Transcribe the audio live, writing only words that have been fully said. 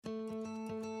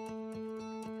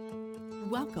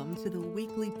Welcome to the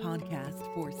weekly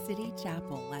podcast for City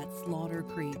Chapel at Slaughter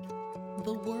Creek,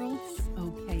 the world's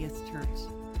okayest church,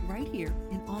 right here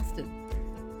in Austin.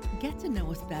 Get to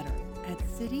know us better at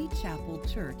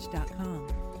citychapelchurch.com.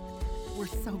 We're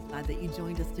so glad that you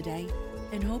joined us today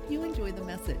and hope you enjoy the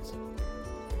message.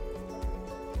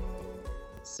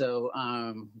 So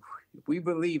we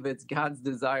believe it's God's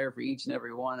desire for each and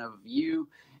every one of you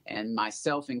and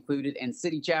myself included, and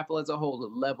City Chapel as a whole to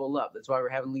level up. That's why we're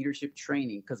having leadership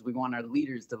training, because we want our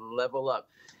leaders to level up.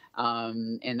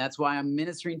 And that's why I'm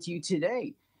ministering to you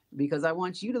today, because I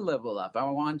want you to level up. I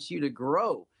want you to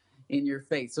grow in your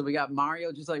faith. So we got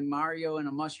Mario, just like Mario and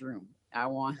a mushroom. I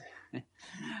want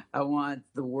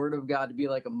the word of God to be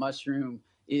like a mushroom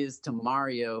is to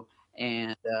Mario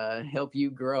and help you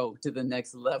grow to the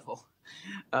next level.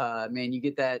 Man, you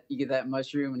get that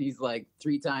mushroom and he's like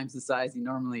 3 times the size he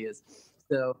normally is.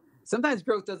 So sometimes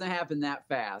growth doesn't happen that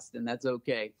fast, and that's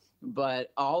okay.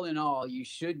 But all in all, you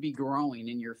should be growing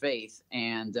in your faith.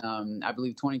 And I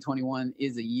believe 2021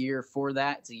 is a year for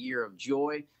that. It's a year of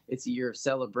joy. It's a year of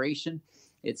celebration.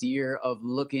 It's a year of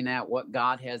looking at what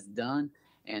God has done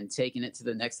and taking it to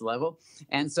the next level.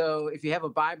 And so if you have a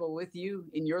Bible with you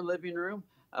in your living room,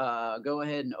 go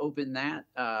ahead and open that.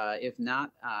 If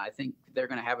not, I think they're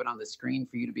going to have it on the screen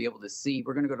for you to be able to see.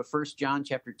 We're going to go to 1 John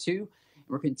chapter 2.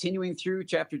 We're continuing through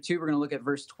chapter 2. We're going to look at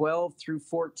verse 12 through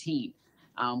 14.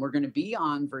 We're going to be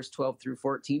on verse 12 through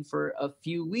 14 for a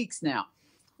few weeks now.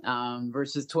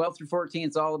 Verses 12 through 14,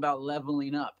 it's all about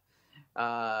leveling up.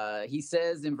 He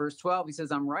says in verse 12, he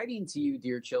says, I'm writing to you,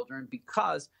 dear children,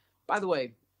 because, by the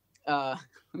way, let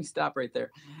me stop right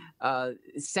there.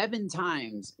 7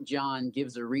 times John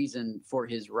gives a reason for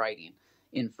his writing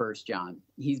in 1 John.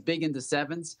 He's big into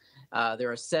sevens. There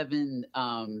are 7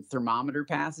 thermometer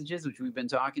passages, which we've been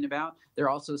talking about. There are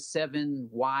also 7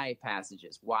 why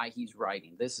passages, why he's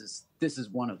writing. This is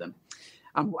one of them.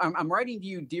 I'm writing to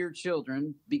you, dear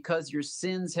children, because your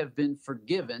sins have been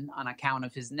forgiven on account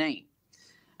of his name.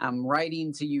 I'm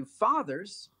writing to you,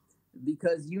 fathers,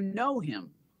 because you know him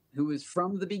who is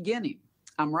from the beginning.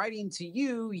 I'm writing to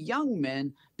you, young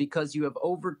men, because you have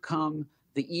overcome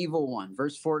the evil one.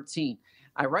 Verse 14,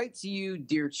 I write to you,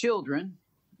 dear children,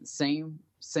 same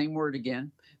word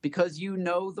again, because you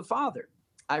know the Father.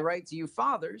 I write to you,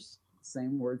 fathers,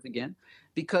 same words again,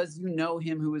 because you know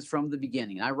him who is from the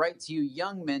beginning. I write to you,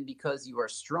 young men, because you are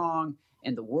strong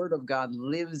and the word of God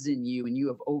lives in you and you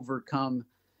have overcome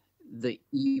the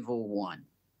evil one.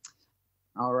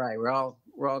 All right, we're all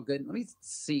good. Let me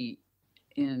see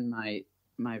in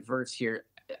my verse here.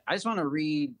 I just want to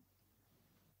read.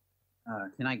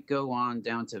 Can I go on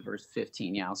down to verse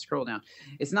 15? Yeah, I'll scroll down.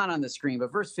 It's not on the screen,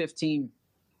 but verse 15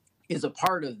 is a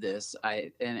part of this.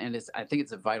 I think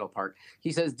it's a vital part.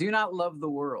 He says, "Do not love the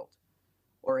world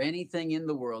or anything in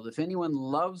the world. If anyone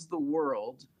loves the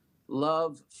world,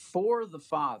 love for the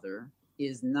Father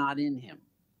is not in him."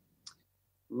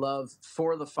 Love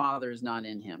for the Father is not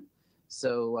in him.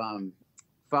 So,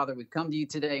 Father, we come to you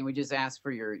today and we just ask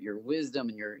for your wisdom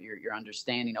and your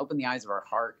understanding. Open the eyes of our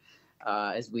heart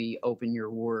as we open your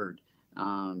word.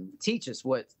 Teach us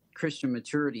what Christian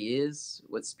maturity is,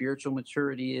 what spiritual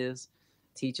maturity is.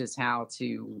 Teach us how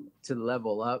to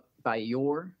level up by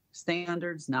your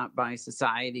standards, not by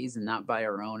society's and not by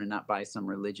our own and not by some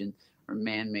religion or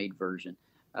man-made version.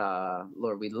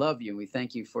 Lord, we love you and we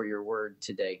thank you for your word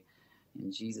today.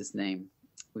 In Jesus' name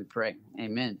we pray.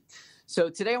 Amen. So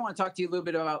today I want to talk to you a little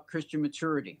bit about Christian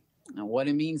maturity and what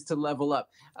it means to level up.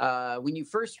 When you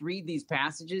first read these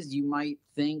passages, you might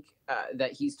think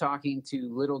that he's talking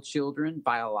to little children,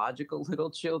 biological little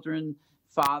children,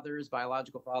 fathers,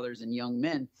 biological fathers, and young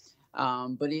men.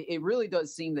 But it really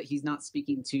does seem that he's not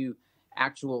speaking to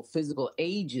actual physical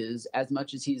ages as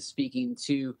much as he's speaking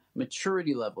to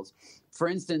maturity levels. For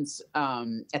instance,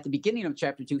 at the beginning of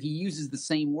chapter 2, he uses the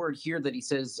same word here that he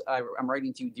says, I'm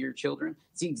writing to you, dear children.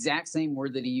 It's the exact same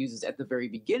word that he uses at the very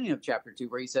beginning of chapter 2,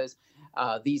 where he says,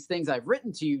 these things I've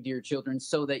written to you, dear children,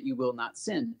 so that you will not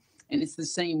sin. And it's the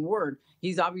same word.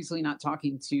 He's obviously not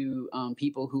talking to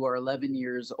people who are 11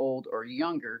 years old or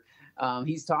younger.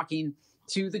 He's talking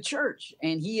to the church,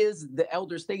 and he is the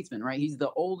elder statesman, right? He's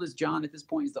the oldest. John at this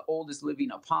point is the oldest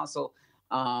living apostle.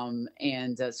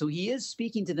 So he is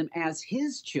speaking to them as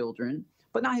his children,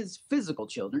 but not his physical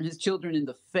children, his children in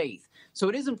the faith. So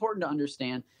it is important to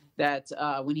understand that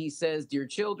when he says, dear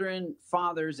children,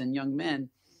 fathers, and young men,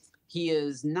 he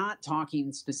is not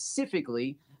talking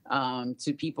specifically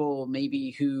to people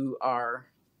maybe who are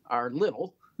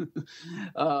little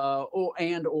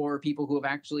or people who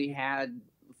have actually had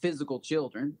physical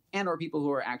children and or people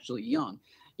who are actually young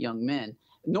men,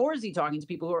 nor is he talking to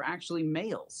people who are actually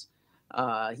males.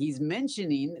 He's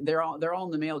mentioning they're all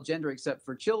in the male gender except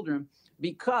for children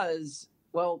because,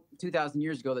 well, 2,000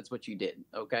 years ago, that's what you did.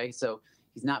 Okay, so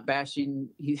he's not bashing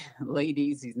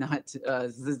ladies. He's not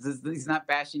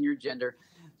bashing your gender.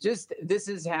 Just this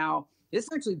is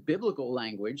actually biblical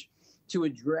language to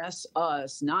address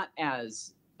us not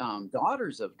as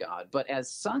daughters of God, but as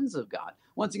sons of God.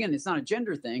 Once again, it's not a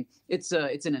gender thing. It's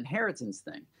an inheritance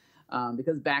thing,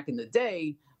 because back in the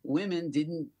day, women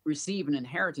didn't receive an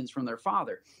inheritance from their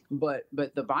father, but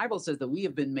the Bible says that we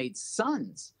have been made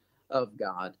sons of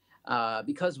God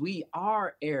because we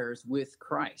are heirs with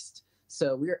Christ.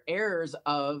 So we're heirs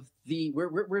of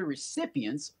we're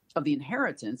recipients of the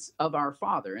inheritance of our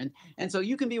Father, and so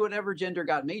you can be whatever gender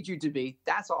God made you to be.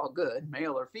 That's all good,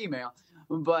 male or female.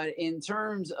 But in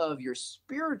terms of your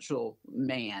spiritual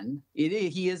man,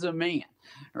 he is a man,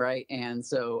 right? And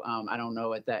so I don't know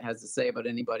what that has to say about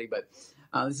anybody, but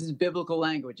this is biblical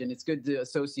language, and it's good to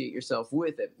associate yourself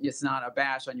with it. It's not a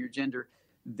bash on your gender.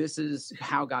 This is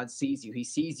how God sees you. He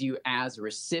sees you as a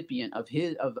recipient of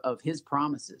his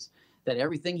promises, that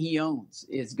everything he owns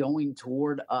is going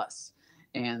toward us.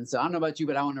 And so I don't know about you,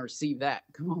 but I want to receive that.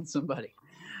 Come on, somebody.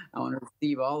 I want to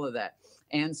receive all of that.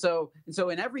 And so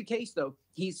in every case, though,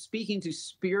 he's speaking to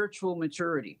spiritual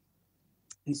maturity.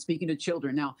 He's speaking to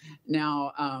children.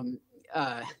 Now,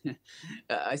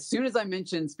 as soon as I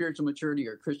mention spiritual maturity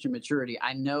or Christian maturity,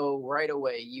 I know right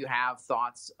away you have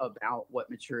thoughts about what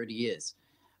maturity is.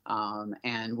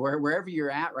 And wherever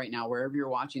you're at right now, wherever you're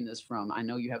watching this from, I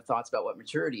know you have thoughts about what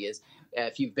maturity is.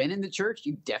 If you've been in the church,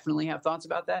 you definitely have thoughts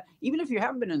about that. Even if you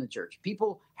haven't been in the church,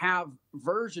 people have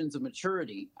versions of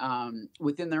maturity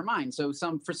within their mind. So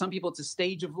for some people, it's a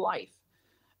stage of life.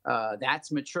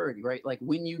 That's maturity, right? Like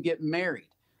when you get married,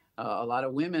 a lot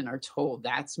of women are told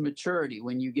that's maturity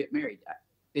when you get married.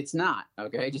 It's not,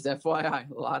 okay? Just FYI,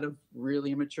 a lot of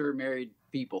really immature married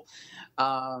people.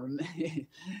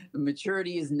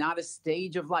 Maturity is not a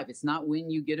stage of life. It's not when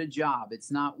you get a job.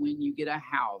 It's not when you get a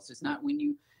house. It's not when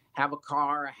you have a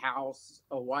car, a house,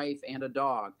 a wife, and a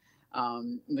dog.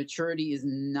 Maturity is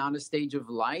not a stage of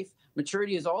life.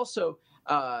 Maturity is also,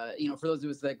 for those of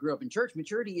us that grew up in church,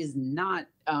 maturity is not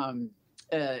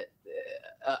a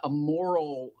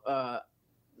moral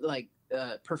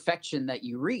perfection that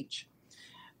you reach.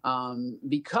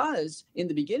 Because in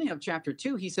the beginning of chapter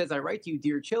 2, he says, I write to you,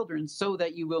 dear children, so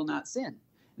that you will not sin.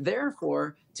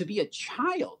 Therefore, to be a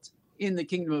child in the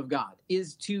kingdom of God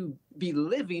is to be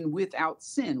living without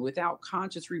sin, without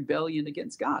conscious rebellion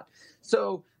against God.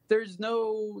 So there's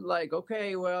no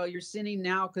okay, well, you're sinning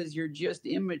now because you're just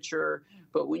immature,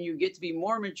 but when you get to be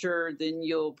more mature, then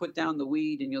you'll put down the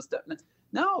weed and you'll stop.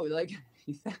 No,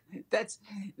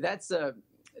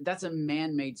 that's a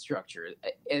man-made structure,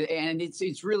 and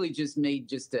it's really just made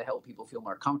just to help people feel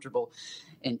more comfortable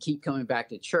and keep coming back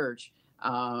to church,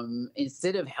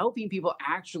 instead of helping people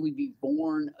actually be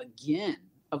born again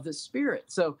of the Spirit.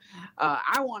 So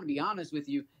I want to be honest with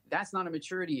you, that's not a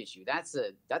maturity issue. That's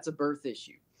a birth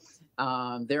issue.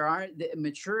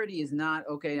 Maturity is not,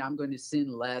 okay, I'm going to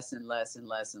sin less and less and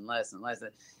less and less and less.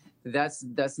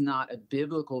 That's not a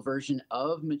biblical version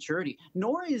of maturity,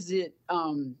 nor is it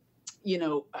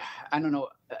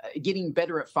getting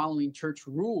better at following church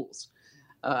rules.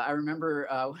 I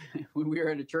remember when we were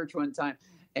at a church one time,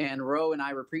 and Ro and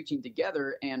I were preaching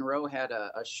together, and Ro had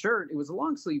a shirt. It was a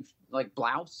long sleeve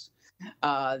blouse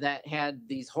that had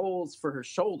these holes for her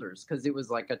shoulders because it was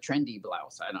like a trendy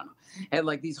blouse. I don't know.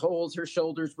 Had these holes. Her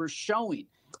shoulders were showing.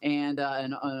 And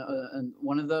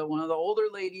one of the older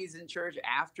ladies in church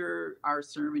after our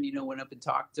sermon, went up and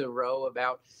talked to Ro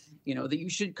about, that you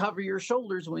should cover your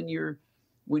shoulders when you're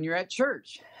at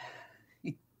church.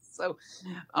 So,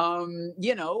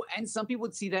 and some people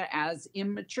would see that as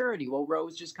immaturity. Well, Ro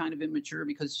is just kind of immature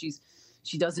because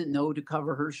she doesn't know to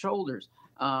cover her shoulders.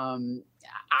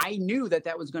 I knew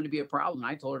that was going to be a problem.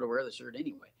 I told her to wear the shirt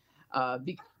anyway,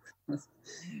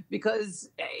 because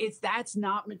that's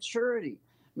not maturity.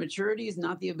 Maturity is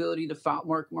not the ability to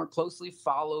more closely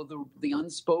follow the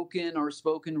unspoken or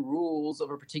spoken rules of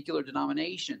a particular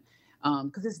denomination,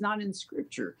 because it's not in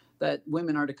Scripture that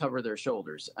women are to cover their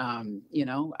shoulders.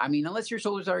 Unless your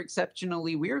shoulders are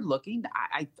exceptionally weird looking,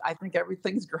 I think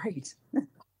everything's great.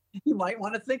 You might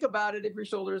want to think about it if your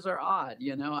shoulders are odd.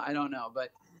 I don't know,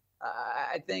 but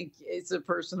I think it's a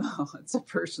personal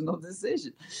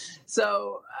decision.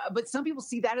 So, but some people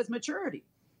see that as maturity.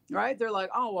 Right? They're like,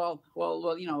 oh,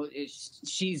 well,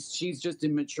 she's just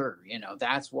immature.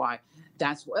 That's why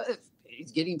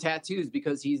he's getting tattoos,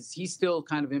 because he's still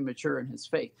kind of immature in his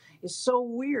faith. It's so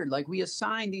weird. We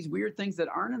assign these weird things that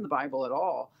aren't in the Bible at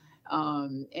all.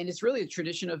 And it's really a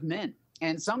tradition of men.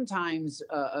 And sometimes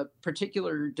a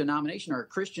particular denomination or a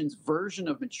Christian's version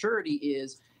of maturity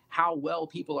is how well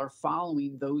people are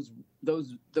following those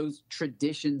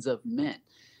traditions of men.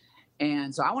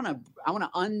 And so I want to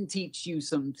unteach you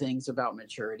some things about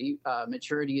maturity.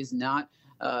 Maturity is not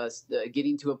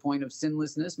getting to a point of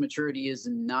sinlessness. Maturity is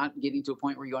not getting to a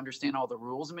point where you understand all the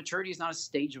rules. And maturity is not a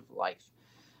stage of life.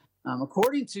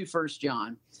 According to First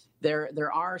John,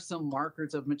 there are some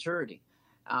markers of maturity.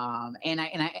 And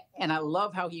I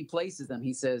love how he places them.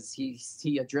 He says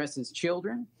he addresses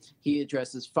children, he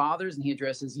addresses fathers, and he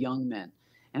addresses young men.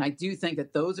 And I do think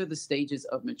that those are the stages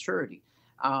of maturity.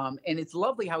 And it's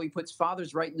lovely how he puts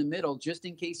fathers right in the middle, just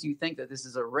in case you think that this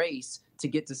is a race to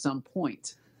get to some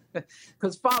point.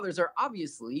 Because fathers are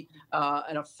obviously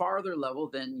at a farther level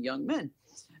than young men.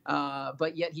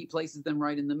 But yet he places them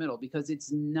right in the middle, because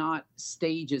it's not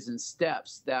stages and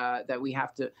steps that we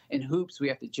have to, and hoops we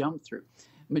have to jump through.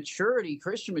 Maturity,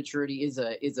 Christian maturity, is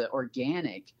a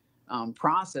organic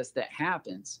process that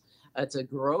happens. It's a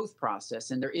growth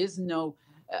process, and there is no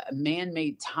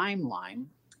man-made timeline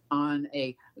on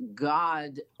a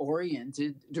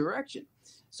God-oriented direction.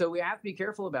 So we have to be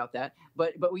careful about that,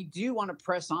 but we do want to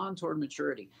press on toward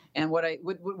maturity. And what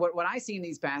I see in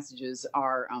these passages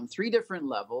are three different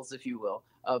levels, if you will,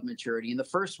 of maturity. And the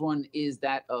first one is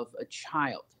that of a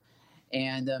child.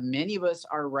 And many of us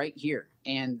are right here,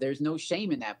 and there's no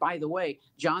shame in that. By the way,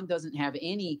 John doesn't have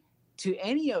any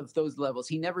of those levels.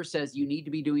 He never says you need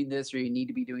to be doing this, or you need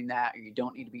to be doing that, or you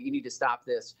don't need to be. You need to stop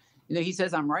this. He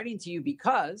says, I'm writing to you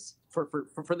because for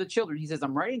the children. He says,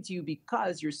 I'm writing to you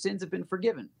because your sins have been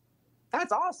forgiven.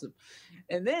 That's awesome.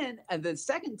 And then the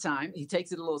second time, he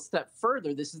takes it a little step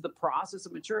further. This is the process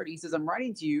of maturity. He says, I'm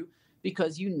writing to you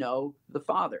because you know the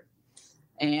Father.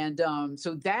 And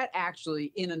so that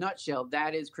actually, in a nutshell,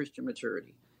 that is Christian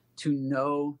maturity, to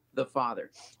know the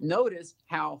Father. Notice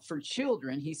how for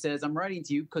children, he says, I'm writing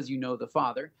to you because you know the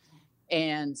Father.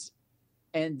 And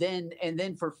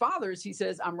then for fathers, he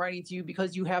says, I'm writing to you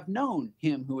because you have known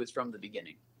him who is from the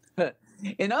beginning.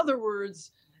 In other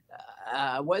words,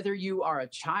 whether you are a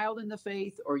child in the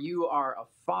faith or you are a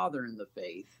father in the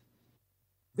faith,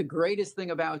 the greatest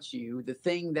thing about you, the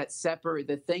thing that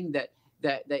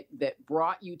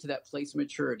brought you to that place of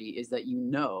maturity, is that you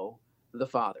know the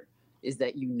Father, is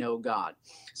that you know God.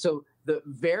 So the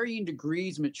varying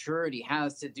degrees of maturity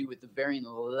has to do with the varying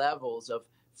levels of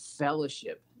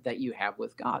fellowship that you have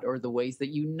with God, or the ways that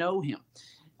you know him.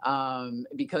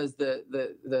 Because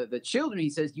the children, he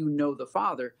says, you know the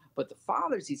Father, but the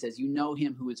fathers, he says, you know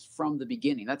him who is from the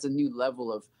beginning. That's a new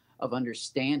level of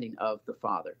understanding of the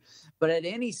Father. But at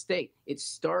any state, it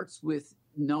starts with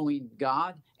knowing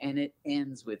God, and it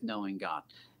ends with knowing God.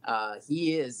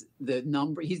 He is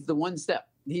he's the one step.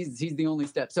 He's the only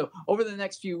step. So over the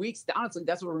next few weeks, honestly,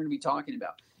 that's what we're going to be talking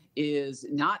about, is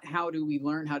not how do we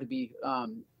learn how to be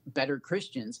better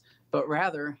Christians, but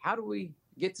rather how do we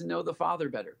get to know the Father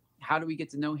better? How do we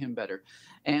get to know him better?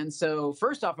 And so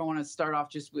first off, I want to start off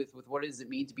just with what does it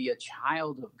mean to be a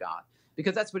child of God?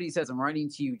 Because that's what he says. I'm writing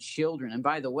to you, children. And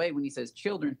by the way, when he says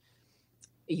children,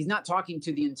 he's not talking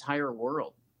to the entire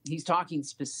world. He's talking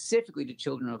specifically to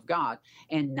children of God,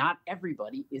 and not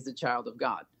everybody is a child of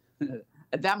God.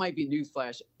 That might be a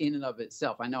newsflash in and of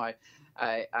itself. I know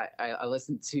I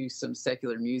listen to some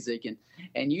secular music,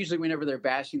 and usually whenever they're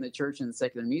bashing the church and the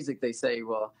secular music, they say,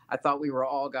 well, I thought we were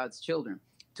all God's children.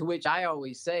 To which I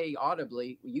always say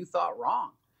audibly, well, you thought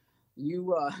wrong.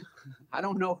 I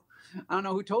don't know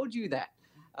who told you that.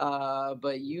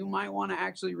 But you might want to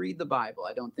actually read the Bible.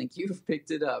 I don't think you've picked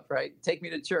it up, right? Take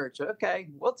me to church. Okay,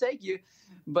 we'll take you.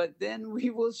 But then we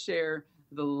will share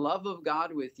the love of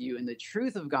God with you and the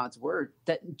truth of God's word,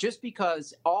 that just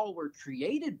because all were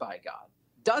created by God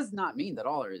does not mean that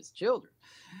all are his children.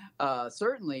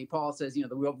 Certainly, Paul says,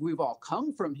 we've all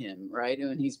come from him, right?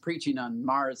 And he's preaching on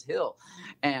Mars Hill.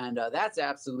 And that's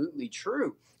absolutely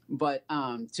true. But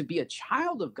to be a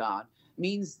child of God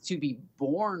means to be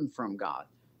born from God,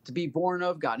 to be born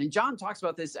of God. And John talks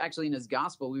about this actually in his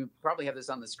gospel. We probably have this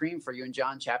on the screen for you in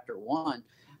John chapter 1.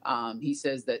 He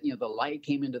says that, the light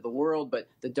came into the world, but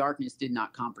the darkness did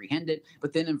not comprehend it.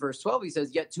 But then in verse 12, he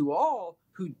says, yet to all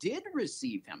who did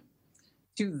receive him,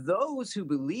 to those who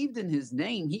believed in his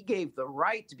name, he gave the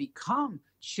right to become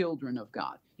children of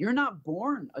God. You're not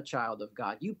born a child of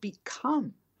God. You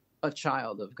become a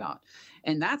child of God.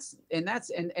 And that's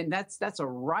a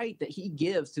right that he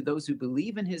gives to those who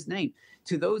believe in his name.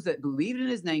 To those that believed in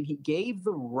his name, he gave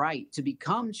the right to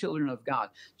become children of God.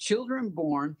 Children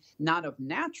born not of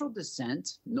natural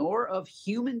descent, nor of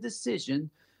human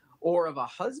decision, or of a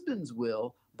husband's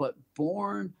will, but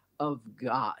born of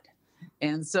God.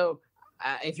 And so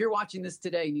if you're watching this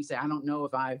today and you say, I don't know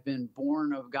if I've been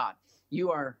born of God,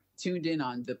 you are tuned in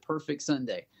on the perfect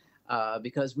Sunday,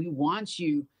 because we want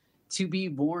you to be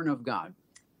born of God.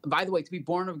 By the way, to be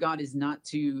born of God is not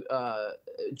to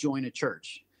join a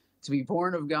church. To be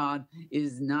born of God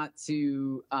is not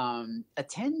to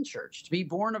attend church. To be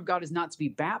born of God is not to be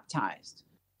baptized.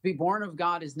 To be born of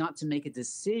God is not to make a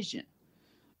decision.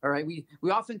 All right.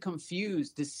 We often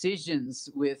confuse decisions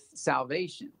with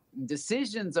salvation.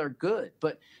 Decisions are good,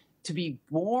 but to be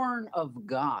born of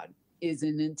God is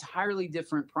an entirely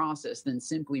different process than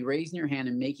simply raising your hand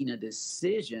and making a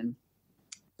decision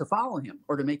to follow him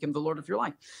or to make him the Lord of your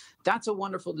life. That's a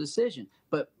wonderful decision.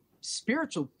 But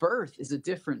spiritual birth is a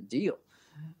different deal.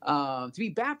 To be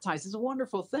baptized is a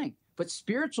wonderful thing, but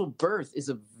spiritual birth is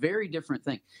a very different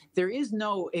thing. There is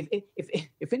no,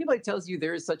 if anybody tells you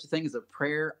there is such a thing as a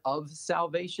prayer of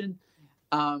salvation,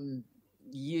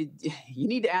 you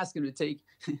need to ask them to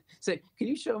say, can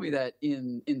you show me that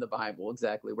in the Bible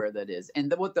exactly where that is?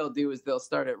 And what they'll do is they'll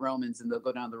start at Romans and they'll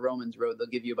go down the Romans road. They'll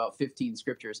give you about 15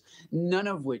 scriptures, none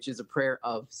of which is a prayer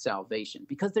of salvation,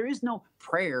 because there is no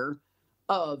prayer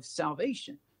of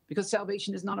salvation, because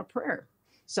salvation is not a prayer.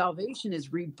 Salvation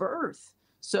is rebirth.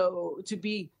 So to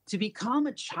become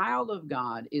a child of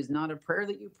God is not a prayer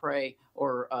that you pray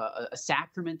or a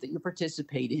sacrament that you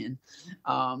participate in,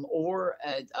 or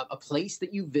a place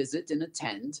that you visit and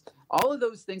attend. All of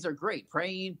those things are great.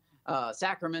 Praying,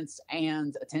 sacraments,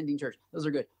 and attending church. Those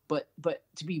are good. But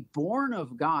to be born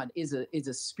of God is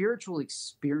a spiritual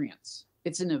experience.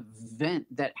 It's an event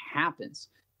that happens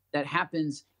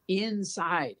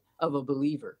inside of a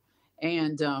believer.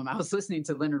 And I was listening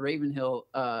to Leonard Ravenhill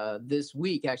this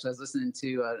week. Actually, I was listening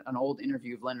to an old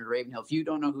interview of Leonard Ravenhill. If you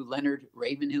don't know who Leonard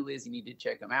Ravenhill is, you need to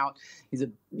check him out. He's a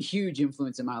huge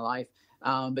influence in my life.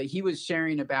 But he was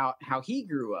sharing about how he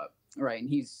grew up, right? And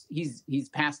he's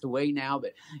passed away now,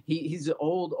 but he's an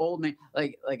old man,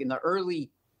 like in the early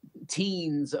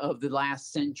teens of the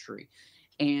last century.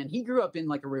 And he grew up in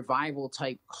like a revival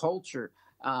type culture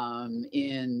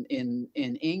in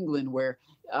England, where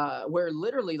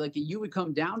literally, like, you would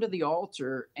come down to the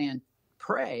altar and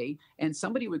pray, and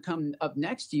somebody would come up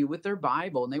next to you with their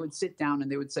Bible, and they would sit down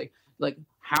and they would say, like,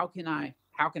 how can I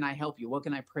help you? What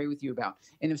can I pray with you about?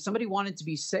 And if somebody wanted to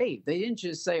be saved, they didn't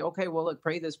just say, okay, well, look,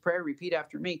 pray this prayer, repeat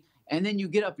after me, and then you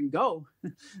get up and go.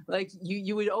 Like,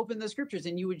 you would open the scriptures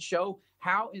and you would show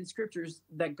how in scriptures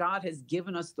that God has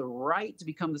given us the right to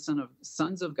become the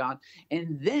sons of God.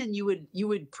 And then you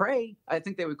would pray. I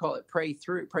think they would call it praying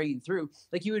through.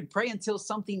 Like, you would pray until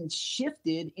something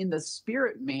shifted in the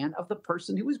spirit man of the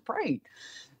person who was praying.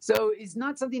 So it's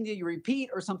not something that you repeat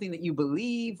or something that you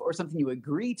believe or something you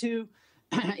agree to.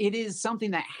 It is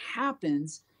something that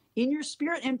happens in your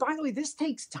spirit. And by the way, this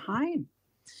takes time.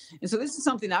 And so this is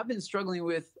something I've been struggling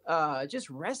with, just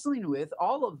wrestling with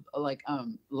all of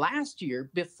last year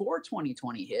before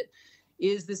 2020 hit,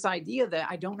 is this idea that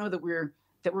I don't know that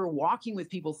we're walking with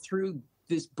people through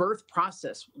this birth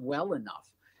process well enough.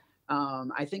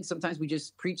 I think sometimes we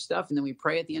just preach stuff and then we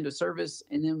pray at the end of service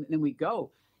and then we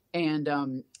go. And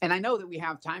I know that we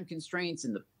have time constraints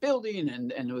in the building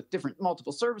and with different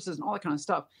multiple services and all that kind of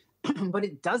stuff, but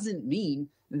it doesn't mean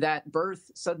that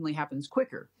birth suddenly happens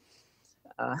quicker.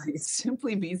 It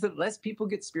simply means that less people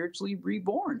get spiritually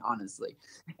reborn, honestly,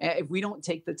 if we don't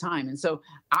take the time. And so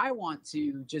I want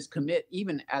to just commit,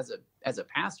 even as a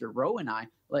pastor, Ro and I,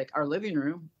 like, our living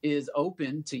room is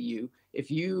open to you. If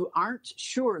you aren't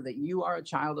sure that you are a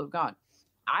child of God,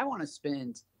 I want to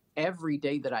spend every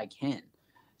day that I can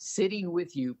sitting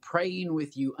with you, praying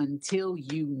with you until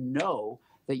you know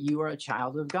that you are a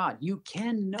child of God. You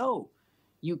can know.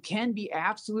 You can be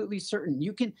absolutely certain.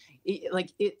 You can,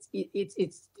 it's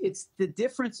the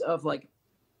difference of like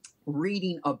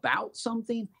reading about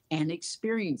something and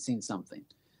experiencing something,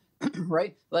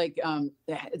 right? Like,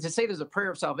 to say there's a prayer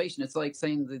of salvation, it's like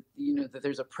saying that, that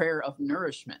there's a prayer of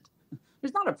nourishment.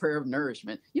 There's not a prayer of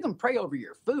nourishment. You can pray over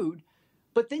your food,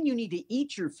 but then you need to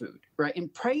eat your food, right?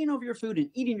 And praying over your food and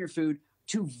eating your food,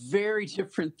 two very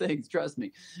different things, trust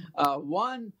me.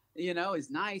 One, is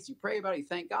nice. You pray about it, you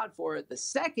thank God for it. The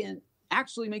second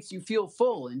actually makes you feel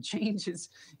full and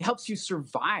helps you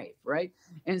survive, right?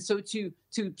 And so to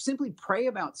simply pray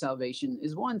about salvation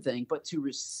is one thing, but to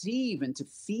receive and to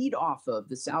feed off of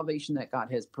the salvation that God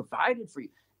has provided for you,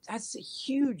 that's a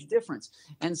huge difference.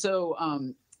 And so,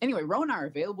 anyway, Ro and I are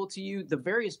available to you. The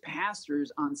various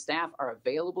pastors on staff are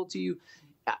available to you.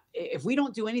 If we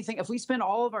don't do anything, if we spend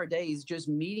all of our days just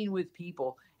meeting with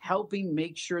people, helping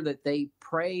make sure that they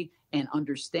pray and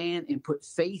understand and put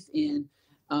faith in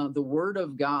the Word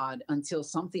of God until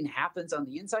something happens on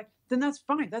the inside, then that's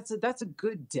fine. That's a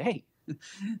good day.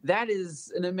 That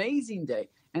is an amazing day.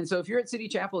 And so if you're at City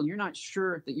Chapel and you're not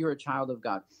sure that you're a child of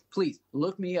God, please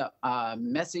look me up.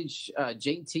 Message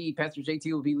JT. Pastor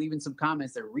JT will be leaving some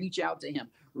comments there. Reach out to him.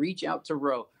 Reach out to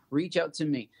Ro. Reach out to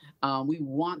me. We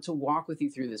want to walk with you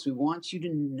through this. We want you to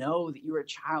know that you're a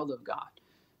child of God.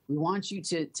 We want you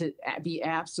to be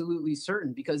absolutely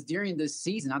certain, because during this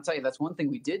season, I'll tell you, that's one thing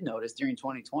we did notice during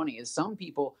 2020 is some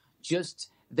people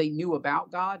they knew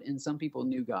about God and some people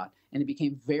knew God. And it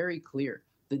became very clear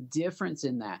the difference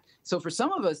in that. So for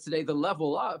some of us today, the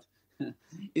level up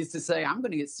is to say, I'm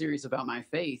going to get serious about my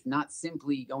faith, not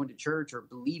simply going to church or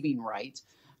believing right,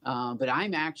 but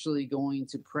I'm actually going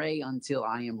to pray until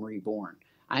I am reborn.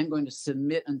 I'm going to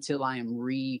submit until I am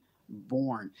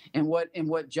reborn. And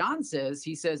what John says,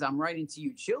 he says, I'm writing to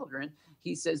you children.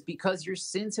 He says, because your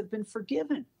sins have been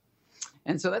forgiven.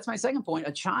 And so that's my second point.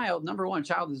 A child, number one, a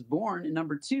child is born. And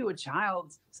number two, a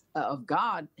child of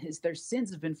God, their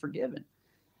sins have been forgiven.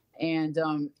 And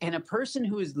a person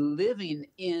who is living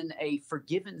in a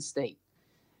forgiven state,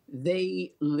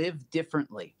 they live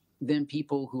differently than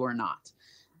people who are not.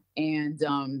 And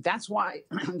that's why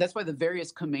the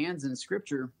various commands in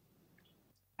Scripture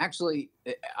actually,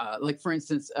 like for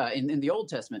instance, in the Old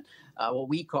Testament, what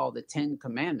we call the 10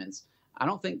 Commandments, I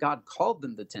don't think God called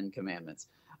them the 10 Commandments.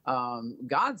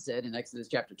 God said in Exodus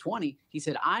chapter 20, he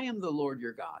said, I am the Lord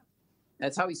your God.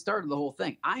 That's how he started the whole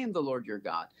thing. I am the Lord your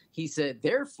God. He said,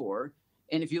 therefore,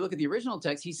 and if you look at the original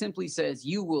text, he simply says,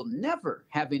 you will never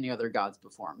have any other gods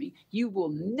before me. You will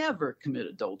never commit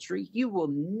adultery. You will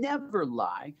never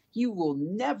lie. You will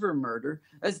never murder.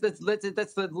 That's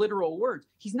the literal word.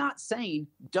 He's not saying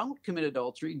don't commit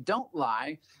adultery, don't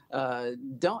lie,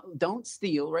 don't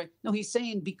steal, right? No, he's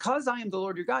saying because I am the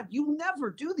Lord your God, you will never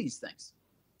do these things.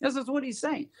 This is what he's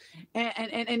saying.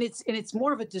 And it's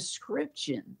more of a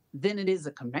description than it is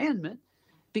a commandment,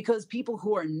 because people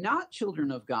who are not children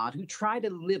of God, who try to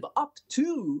live up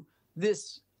to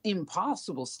this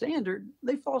impossible standard,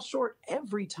 they fall short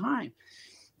every time.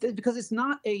 Because it's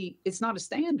not a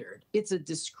standard, it's a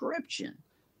description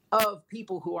of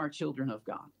people who are children of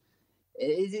God.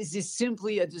 It is just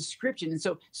simply a description. And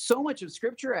so much of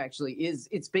Scripture actually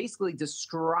it's basically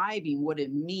describing what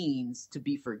it means to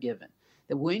be forgiven.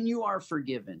 That when you are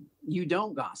forgiven, you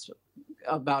don't gossip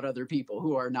about other people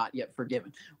who are not yet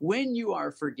forgiven. When you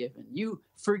are forgiven, you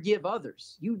forgive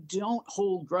others. You don't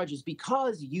hold grudges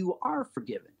because you are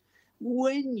forgiven.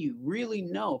 When you really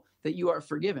know that you are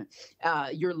forgiven,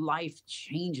 your life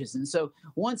changes. And so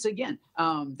once again,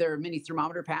 there are many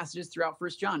thermometer passages throughout 1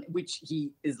 John, which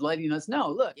he is letting us know,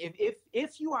 look,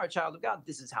 if you are a child of God,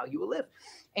 this is how you will live.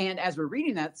 And as we're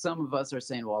reading that, some of us are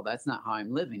saying, well, that's not how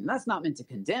I'm living. And that's not meant to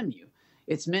condemn you.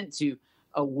 It's meant to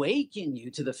awaken you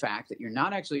to the fact that you're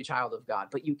not actually a child of God,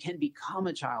 but you can become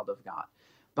a child of God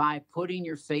by putting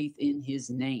your faith in his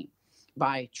name,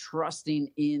 by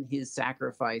trusting in his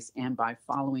sacrifice, and by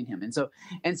following him.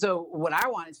 And so what I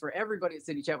want is for everybody at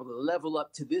City Chapel to level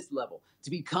up to this level,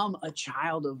 to become a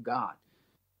child of God.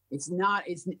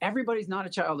 Everybody's not a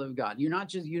child of God. You're not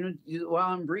just,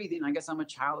 while I'm breathing, I guess I'm a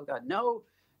child of God. No,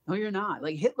 you're not.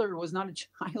 Like Hitler was not a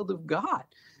child of God.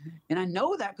 And I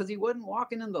know that because he wasn't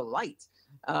walking in the light.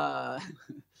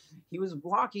 He was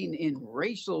walking in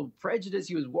racial prejudice.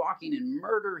 He was walking in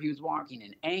murder. He was walking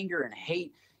in anger and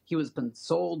hate. He was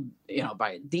consoled,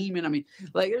 by a demon. I mean,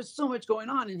 like there's so much going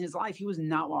on in his life. He was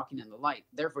not walking in the light.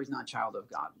 Therefore, he's not a child of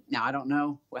God. Now, I don't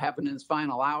know what happened in his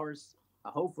final hours.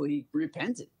 Hopefully he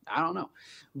repented. I don't know.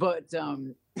 But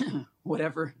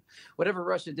whatever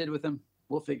Russia did with him,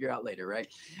 we'll figure out later, right?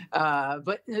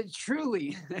 But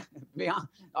truly, beyond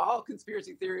all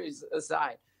conspiracy theories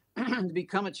aside, to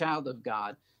become a child of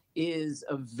God is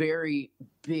a very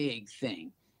big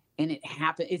thing. And it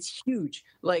happened. It's huge.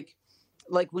 Like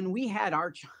when we had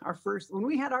when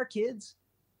we had our kids,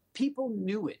 people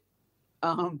knew it.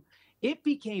 It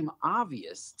became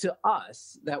obvious to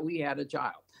us that we had a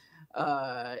child.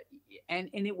 And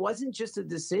it wasn't just a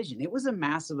decision. It was a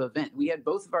massive event. We had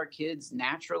both of our kids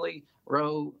naturally.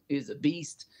 Ro is a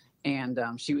beast, and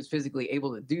she was physically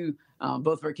able to do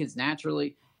both of our kids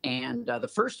naturally. And the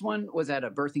first one was at a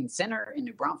birthing center in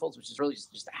New Braunfels, which is really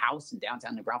just a house in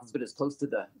downtown New Braunfels, but it's close to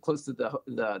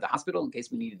the hospital in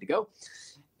case we needed to go.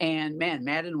 And man,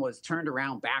 Madden was turned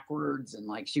around backwards, and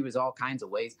like she was all kinds of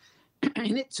ways.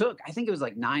 And it took, I think it was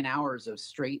like 9 hours of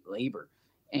straight labor.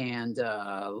 And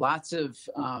lots of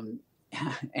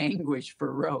anguish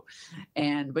for Ro,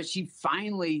 but she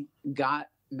finally got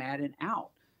Madden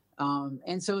out.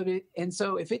 And so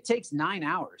if it takes 9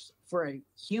 hours for a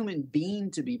human being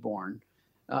to be born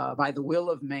by the will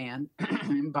of man,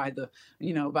 by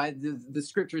the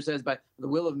scripture says by the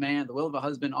will of man, the will of a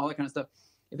husband, all that kind of stuff,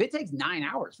 if it takes 9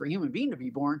 hours for a human being to be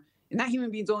born, and that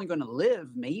human being's only going to live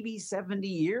maybe 70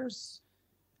 years,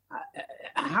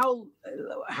 how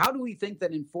do we think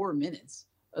that in 4 minutes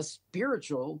a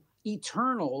spiritual,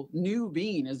 eternal new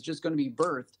being is just going to be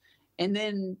birthed, and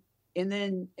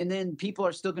then people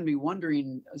are still going to be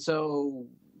wondering, so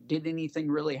did anything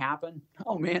really happen?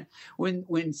 Oh man, when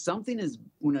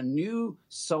a new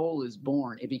soul is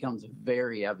born, it becomes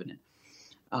very evident.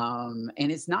 And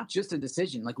it's not just a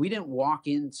decision. Like, we didn't walk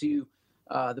into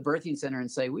the birthing center and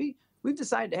say, we've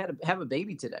decided to have a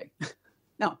baby today.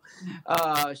 No,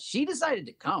 she decided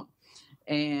to come,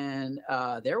 and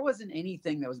there wasn't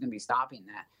anything that was going to be stopping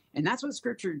that. And that's what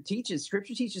Scripture teaches.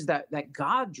 Scripture teaches that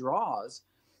God draws.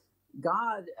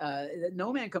 That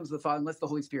no man comes to the Father unless the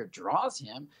Holy Spirit draws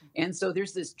him. And so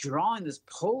there's this drawing, this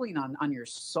pulling on your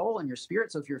soul and your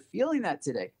spirit. So if you're feeling that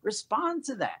today, respond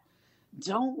to that.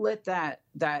 Don't let that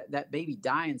baby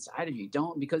die inside of you.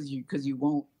 Don't, because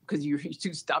you're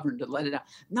too stubborn to let it out.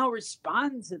 No,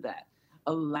 respond to that.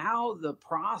 Allow the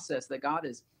process that God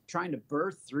is trying to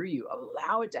birth through you.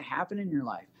 Allow it to happen in your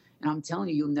life. And I'm telling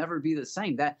you, you'll never be the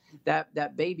same.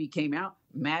 That baby came out,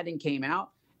 Madden came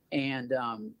out, and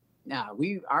now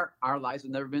our lives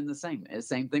have never been the same. The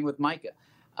same thing with Micah.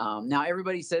 Now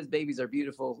everybody says babies are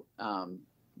beautiful.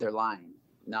 They're lying.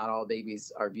 Not all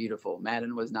babies are beautiful.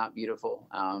 Madden was not beautiful.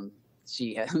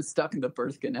 She was stuck in the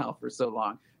birth canal for so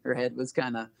long. Her head was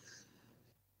kind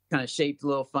of shaped a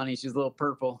little funny. She was a little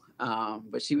purple,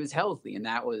 but she was healthy, and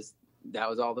that was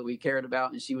all that we cared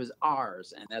about. And she was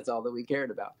ours, and that's all that we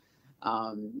cared about.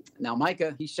 Now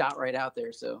Micah, he shot right out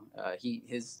there, so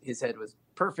his head was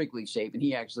perfectly shaped, and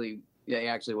he actually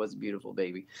was a beautiful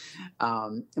baby.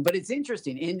 But it's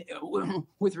interesting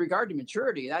with regard to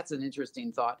maturity. That's an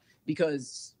interesting thought,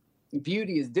 because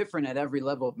beauty is different at every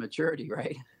level of maturity,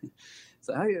 right?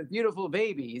 So I have a beautiful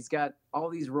baby. He's got all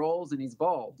these rolls and he's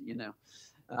bald,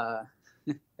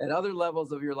 at other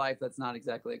levels of your life, that's not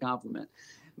exactly a compliment,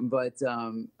 but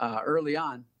early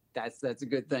on, that's a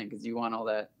good thing, because you want all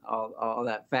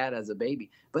that fat as a baby.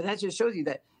 But that just shows you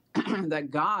that that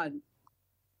God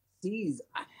sees.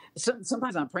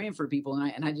 Sometimes I'm praying for people,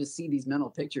 and I just see these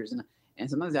mental pictures, and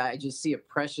sometimes I just see a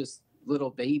precious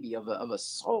little baby of a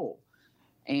soul.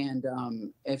 And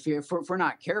if we're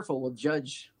not careful, we'll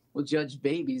judge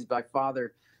babies by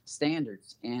father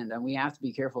standards, and we have to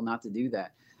be careful not to do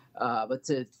that. But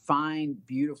to find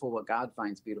beautiful what God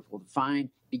finds beautiful, to find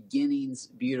beginnings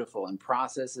beautiful and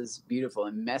processes beautiful,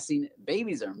 and messy.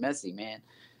 Babies are messy, man.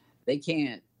 They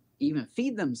can't even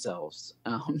feed themselves.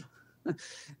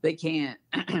 They can't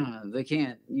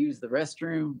use the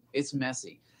restroom. It's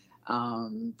messy.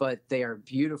 But they are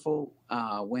beautiful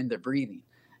when they're breathing.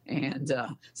 And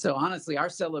so honestly, our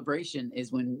celebration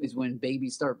is when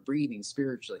babies start breathing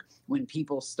spiritually, when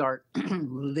people start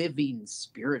living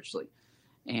spiritually.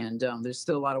 And there's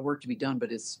still a lot of work to be done,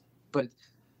 but it's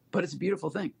a beautiful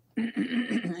thing.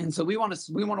 And so we want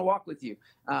to walk with you.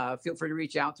 Feel free to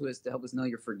reach out to us to help us know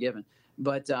you're forgiven.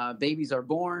 But babies are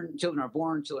born, children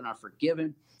are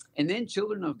forgiven. And then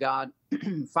children of God,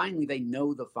 finally, they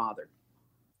know the Father.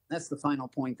 That's the final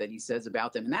point that he says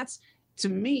about them. And that's, to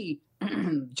me,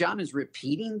 John is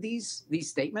repeating these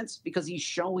statements because he's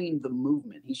showing the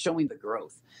movement. He's showing the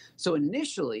growth. So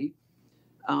initially,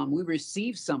 we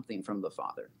receive something from the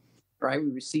Father, right? We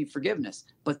receive forgiveness.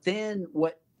 But then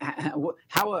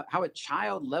how a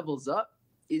child levels up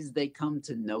is they come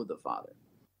to know the Father.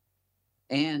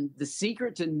 And the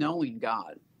secret to knowing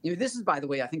God, this is, by the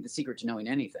way, I think the secret to knowing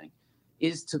anything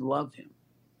is to love him.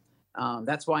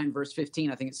 That's why in verse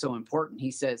 15, I think it's so important.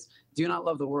 He says, do not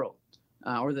love the world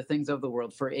or the things of the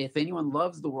world. For if anyone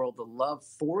loves the world, the love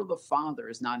for the Father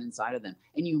is not inside of them.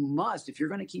 And you must, if you're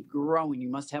going to keep growing, you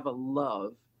must have a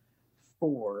love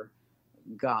for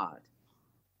God.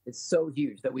 It's so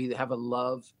huge that we have a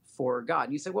love for God.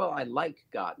 And you say, well, I like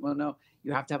God. Well, no,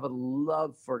 you have to have a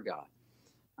love for God.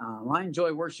 I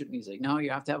enjoy worship music. No, you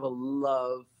have to have a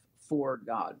love for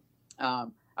God. I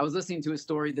was listening to a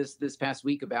story this past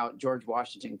week about George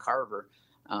Washington Carver.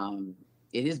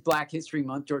 It is Black History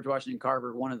Month. George Washington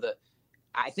Carver, one of the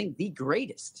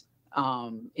greatest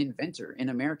inventor in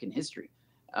American history.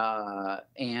 Man,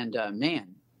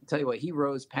 I'll tell you what, he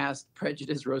rose past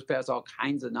prejudice, rose past all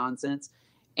kinds of nonsense,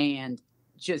 and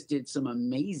just did some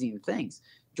amazing things.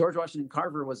 George Washington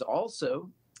Carver was also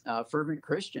a fervent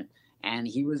Christian, and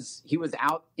he was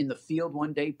out in the field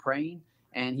one day praying,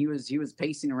 and he was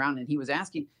pacing around, and he was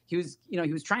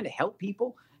trying to help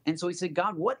people. And so he said,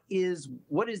 God, what is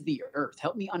the earth?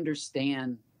 Help me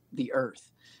understand the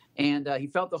earth. And he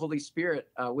felt the Holy Spirit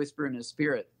whisper in his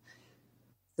spirit,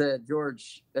 said,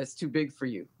 George, that's too big for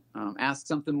you. Ask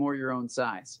something more your own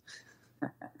size.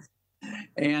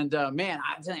 And man,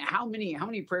 I tell you, how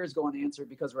many prayers go unanswered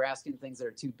because we're asking things that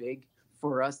are too big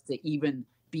for us to even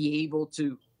be able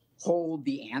to hold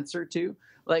the answer to.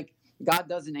 Like God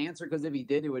doesn't answer because if He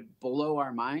did, it would blow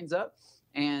our minds up.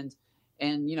 And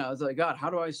it's like, God, how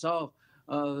do I solve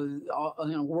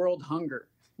world hunger?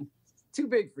 Too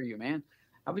big for you, man.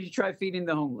 How about you try feeding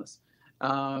the homeless?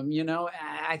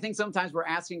 I think sometimes we're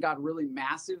asking God really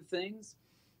massive things,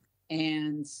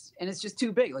 and it's just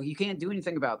too big. Like you can't do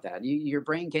anything about that. Your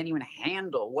brain can't even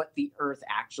handle what the earth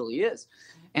actually is.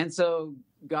 And so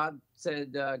God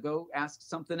said, go ask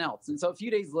something else. And so a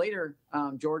few days later,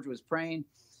 George was praying,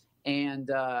 and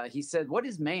he said, what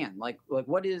is man? Like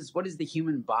what is the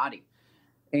human body?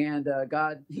 And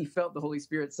he felt the Holy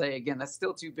Spirit say again, that's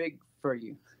still too big for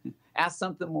you. Ask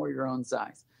something more your own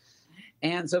size.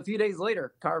 And so a few days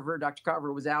later, Dr.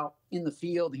 Carver was out in the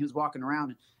field. And he was walking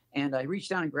around, and I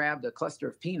reached down and grabbed a cluster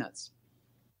of peanuts.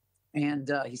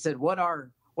 And he said, what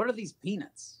are these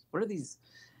peanuts? What are these?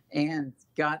 And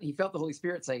he felt the Holy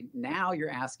Spirit say, now you're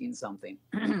asking something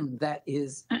that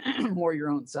is more your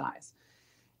own size.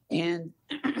 And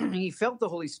he felt the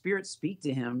Holy Spirit speak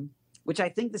to him, which I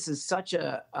think this is such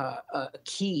a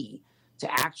key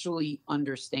to actually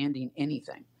understanding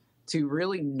anything, to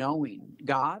really knowing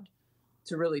God,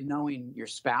 to really knowing your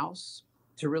spouse,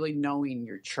 to really knowing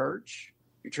your church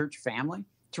family,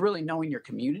 to really knowing your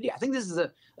community. I think this is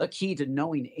a key to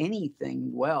knowing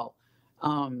anything well.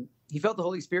 He felt the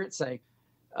Holy Spirit say,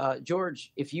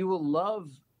 George, if you will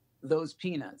love those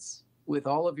peanuts with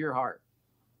all of your heart,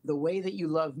 the way that you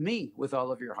love me with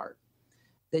all of your heart,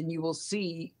 then you will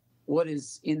see what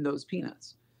is in those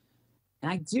peanuts.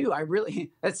 And I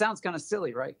really, that sounds kind of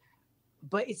silly, right?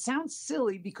 But it sounds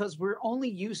silly because we're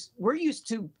used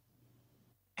to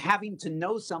having to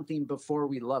know something before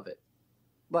we love it.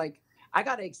 Like I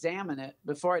got to examine it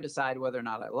before I decide whether or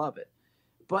not I love it.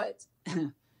 But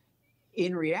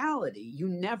in reality, you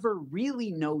never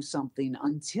really know something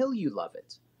until you love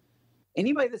it.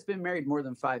 Anybody that's been married more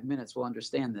than 5 minutes will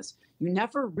understand this. You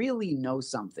never really know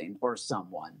something or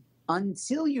someone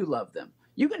until you love them.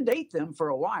 You can date them for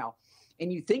a while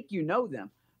and you think you know them.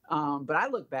 But I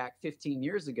look back 15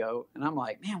 years ago and I'm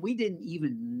like, man, we didn't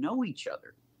even know each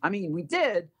other. I mean, we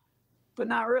did, but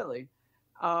not really.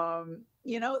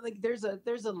 Like there's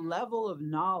a level of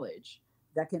knowledge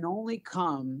that can only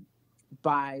come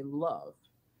by love.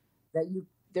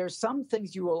 There's some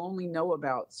things you will only know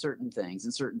about certain things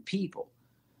and certain people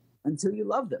until you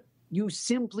love them. You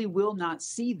simply will not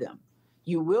see them.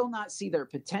 You will not see their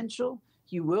potential.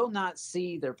 You will not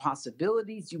see their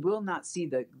possibilities. You will not see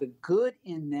the good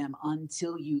in them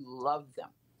until you love them.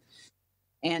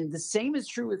 And the same is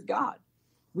true with God.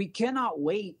 We cannot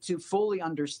wait to fully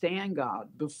understand God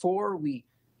before we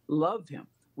love him.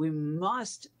 We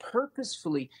must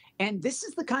purposefully, and this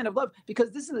is the kind of love,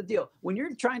 because this is the deal. When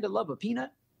you're trying to love a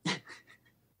peanut,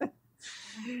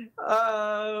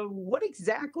 what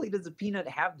exactly does a peanut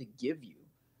have to give you?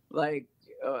 Like,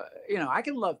 I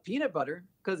can love peanut butter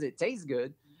because it tastes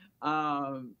good.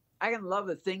 I can love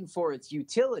a thing for its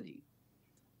utility.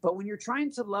 But when you're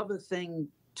trying to love a thing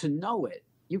to know it,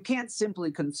 you can't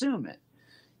simply consume it.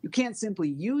 You can't simply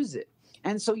use it.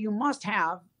 And so you must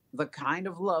have the kind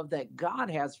of love that God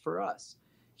has for us.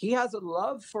 He has a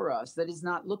love for us that is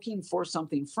not looking for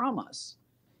something from us.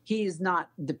 He is not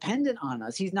dependent on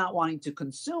us. He's not wanting to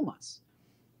consume us.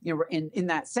 In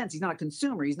that sense, he's not a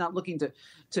consumer. He's not looking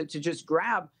to just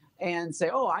grab and say,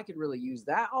 oh, I could really use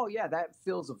that. Oh, yeah, that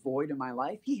fills a void in my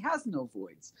life. He has no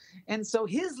voids. And so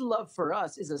his love for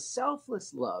us is a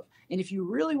selfless love. And if you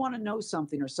really want to know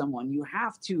something or someone, you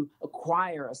have to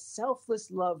acquire a selfless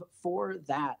love for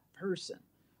that person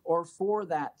or for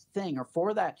that thing or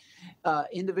for that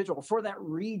individual or for that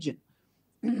region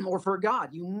or for God.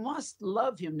 You must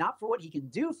love him, not for what he can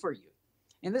do for you.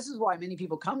 And this is why many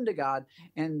people come to God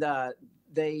and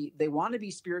they want to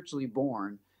be spiritually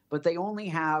born, but they only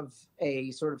have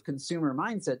a sort of consumer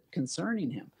mindset concerning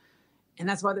him. And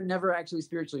that's why they're never actually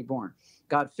spiritually born.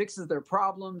 God fixes their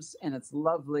problems and it's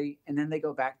lovely. And then they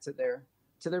go back to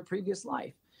their previous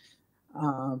life.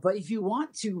 But if you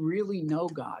want to really know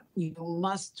God, you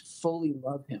must fully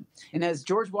love him. And as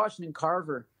George Washington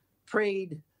Carver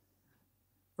prayed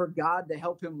for God to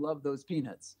help him love those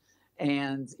peanuts,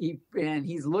 and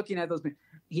he's looking at those,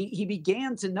 he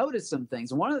began to notice some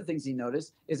things. And one of the things he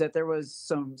noticed is that there was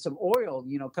some oil,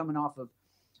 coming off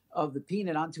of the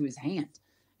peanut onto his hand.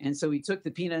 And so he took the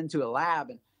peanut into a lab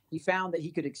and he found that he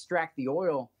could extract the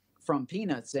oil from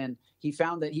peanuts. And he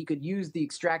found that he could use the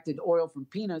extracted oil from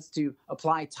peanuts to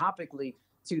apply topically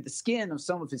to the skin of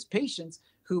some of his patients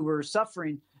who were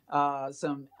suffering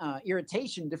some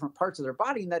irritation in different parts of their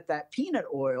body, and that peanut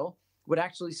oil would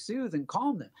actually soothe and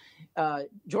calm them.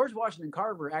 George Washington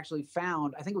Carver actually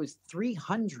found, I think it was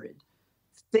 300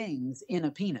 things in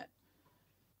a peanut.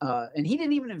 And he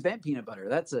didn't even invent peanut butter.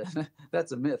 That's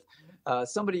a myth.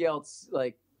 Somebody else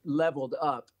like leveled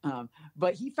up.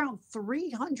 But he found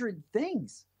 300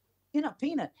 things in a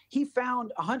peanut. He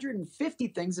found 150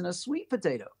 things in a sweet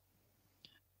potato.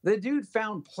 The dude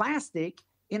found plastic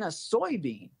in a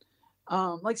soybean.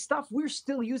 Like stuff we're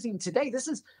still using today. This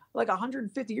is like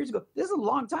 150 years ago. This is a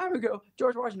long time ago.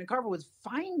 George Washington Carver was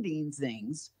finding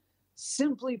things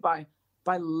simply by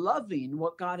loving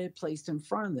what God had placed in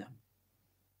front of them.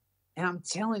 And I'm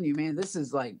telling you, man, this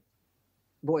is like,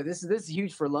 boy, this is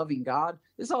huge for loving God.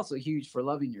 This is also huge for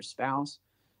loving your spouse.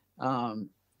 I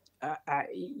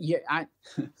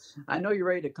know you're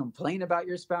ready to complain about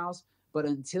your spouse, but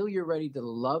until you're ready to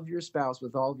love your spouse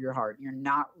with all of your heart, you're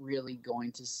not really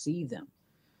going to see them.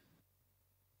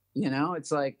 You know,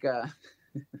 it's like,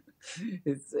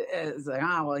 it's like,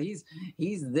 well, he's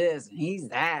this and he's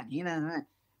that, you know.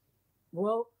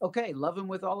 Well, okay, love him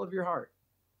with all of your heart,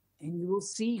 and you will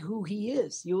see who he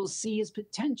is. You will see his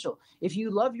potential. If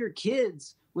you love your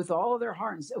kids with all of their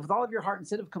heart, with all of your heart,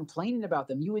 instead of complaining about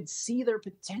them, you would see their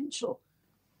potential.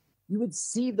 You would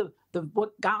see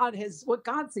what God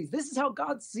sees. This is how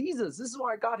God sees us. This is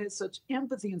why God has such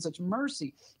empathy and such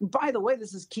mercy. And by the way,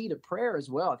 this is key to prayer as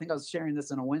well. I think I was sharing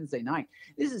this on a Wednesday night.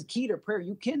 This is key to prayer.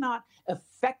 You cannot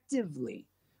effectively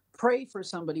pray for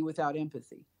somebody without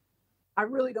empathy. I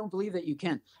really don't believe that you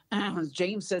can.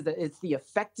 James says that it's the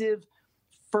effective,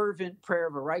 fervent prayer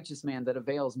of a righteous man that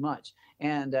avails much.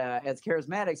 And as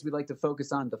charismatics, we like to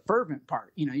focus on the fervent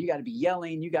part. You know, you got to be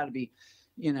yelling. You got to be,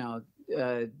 you know,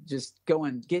 just go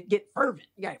and get fervent.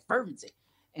 You got fervency.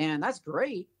 And that's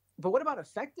great. But what about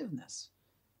effectiveness?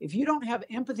 If you don't have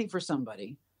empathy for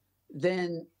somebody,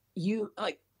 then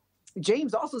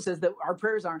James also says that our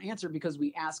prayers aren't answered because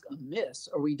we ask amiss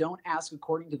or we don't ask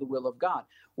according to the will of God.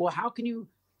 Well, how can you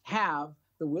have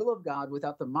the will of God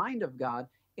without the mind of God?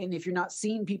 And if you're not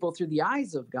seeing people through the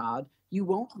eyes of God, you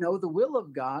won't know the will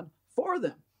of God for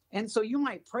them. And so you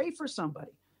might pray for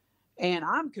somebody. And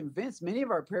I'm convinced many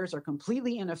of our prayers are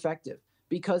completely ineffective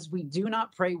because we do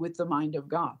not pray with the mind of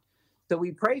God. So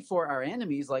we pray for our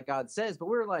enemies, like God says, but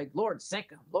we're like, Lord, sick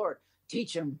them, Lord.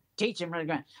 Teach him.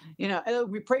 You know,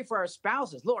 we pray for our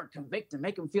spouses. Lord, convict him,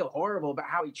 make him feel horrible about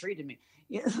how he treated me.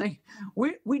 You know, like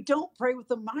we don't pray with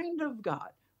the mind of God.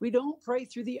 We don't pray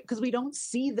because we don't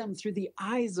see them through the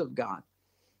eyes of God.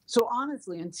 So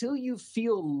honestly, until you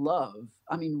feel love,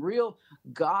 I mean, real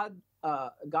God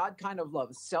kind of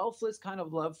love, selfless kind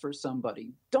of love for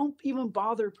somebody, don't even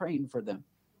bother praying for them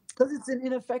because it's an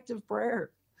ineffective prayer.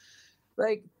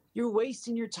 Like you're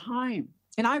wasting your time.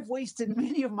 And I've wasted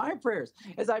many of my prayers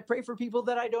as I pray for people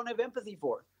that I don't have empathy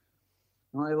for.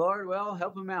 I'm like, Lord, well,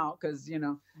 help them out because, you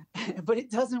know, but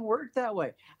it doesn't work that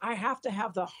way. I have to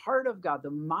have the heart of God,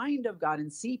 the mind of God,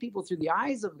 and see people through the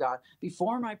eyes of God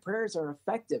before my prayers are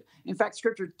effective. In fact,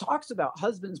 Scripture talks about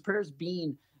husbands' prayers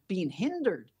being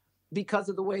hindered because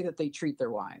of the way that they treat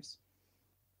their wives.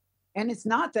 And it's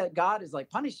not that God is like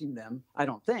punishing them, I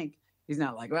don't think. He's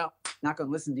not like, well, not going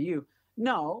to listen to you.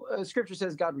 No, Scripture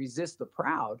says God resists the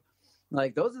proud.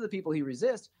 Like those are the people he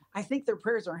resists. I think their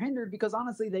prayers are hindered because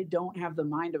honestly, they don't have the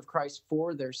mind of Christ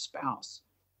for their spouse.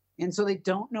 And so they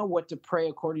don't know what to pray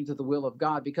according to the will of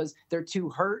God because they're too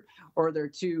hurt or they're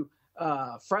too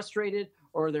frustrated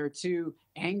or they're too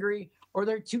angry or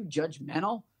they're too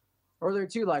judgmental or they're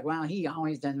too like, well, he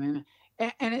always does.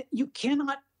 And you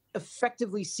cannot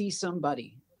effectively see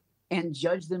somebody and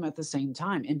judge them at the same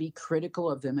time and be critical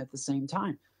of them at the same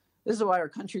time. This is why our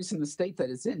country's in the state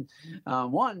that it's in.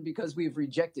 One, because we've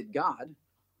rejected God.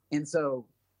 And so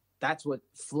that's what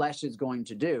flesh is going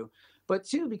to do. But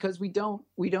two, because we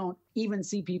don't even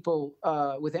see people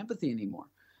with empathy anymore.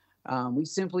 We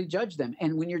simply judge them.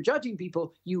 And when you're judging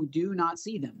people, you do not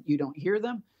see them. You don't hear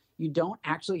them. You don't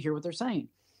actually hear what they're saying.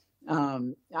 I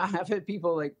have had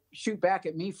people like shoot back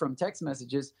at me from text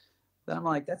messages that I'm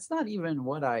like, that's not even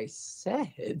what I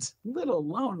said, let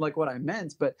alone like what I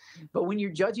meant. But when you're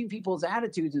judging people's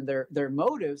attitudes and their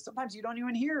motives, sometimes you don't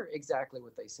even hear exactly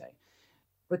what they say.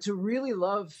 But to really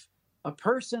love a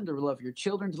person, to love your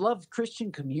children, to love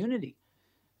Christian community,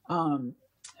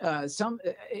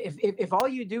 if all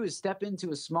you do is step into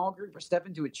a small group or step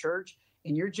into a church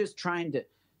and you're just trying to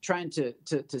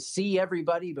see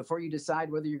everybody before you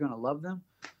decide whether you're going to love them,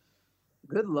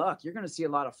 good luck. You're going to see a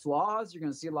lot of flaws. You're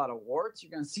going to see a lot of warts.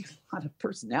 You're going to see a lot of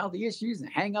personality issues and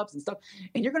hang-ups and stuff.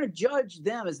 And you're going to judge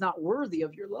them as not worthy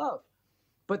of your love.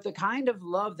 But the kind of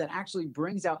love that actually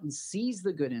brings out and sees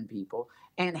the good in people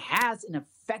and has an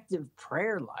effective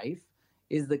prayer life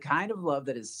is the kind of love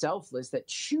that is selfless, that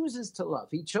chooses to love.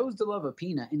 He chose to love a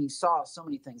peanut, and he saw so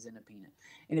many things in a peanut.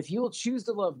 And if you will choose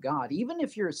to love God, even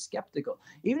if you're skeptical,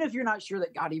 even if you're not sure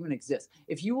that God even exists,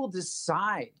 if you will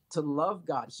decide to love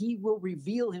God, he will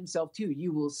reveal himself to you.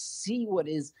 You will see what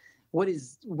is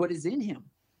in him.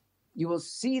 You will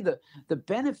see the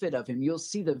benefit of him. You'll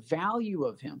see the value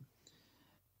of him.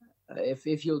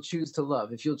 If you'll choose to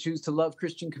love. If you'll choose to love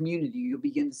Christian community, you'll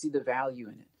begin to see the value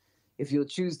in it. If you'll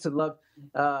choose to love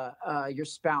your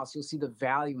spouse, you'll see the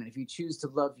value in it. If you choose to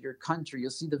love your country, you'll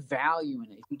see the value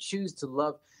in it. If you choose to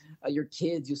love your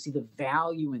kids, you'll see the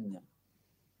value in them.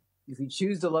 If you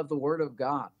choose to love the Word of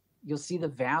God, you'll see the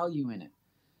value in it.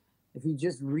 If you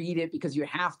just read it because you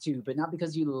have to, but not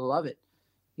because you love it,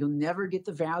 you'll never get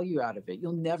the value out of it.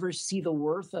 You'll never see the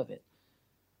worth of it.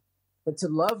 But to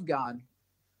love God,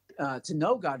 to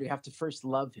know God, you have to first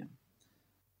love him.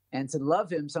 And to love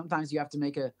him, sometimes you have to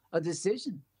make a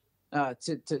decision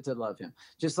to love him.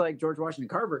 Just like George Washington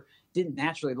Carver didn't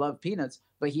naturally love peanuts,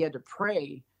 but he had to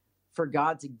pray for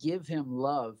God to give him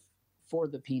love for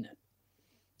the peanut.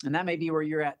 And that may be where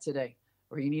you're at today,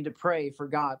 where you need to pray for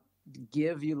God to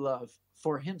give you love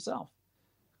for himself.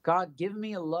 God, give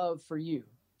me a love for you.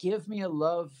 Give me a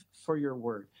love for your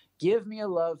word. Give me a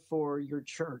love for your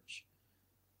church,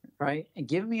 right? And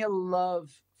give me a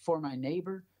love for my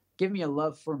neighbor. Give me a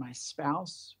love for my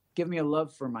spouse. Give me a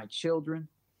love for my children.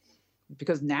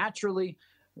 Because naturally,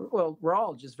 well, we're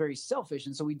all just very selfish.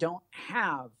 And so we don't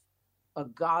have a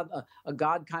God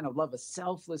kind of love, a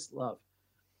selfless love.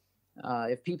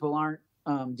 If people aren't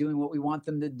doing what we want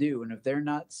them to do, and if they're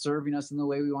not serving us in the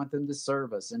way we want them to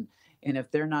serve us, and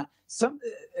if they're not,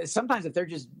 sometimes if they're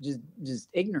just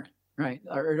ignorant, right,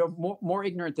 or more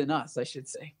ignorant than us, I should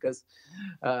say, because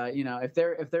if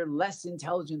they're less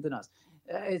intelligent than us,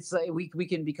 it's like we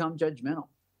can become judgmental.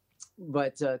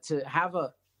 But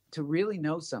to really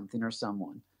know something or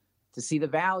someone, to see the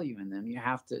value in them, you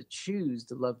have to choose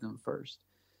to love them first.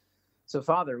 So,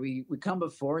 Father, we come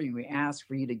before you and we ask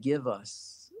for you to give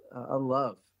us a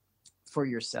love for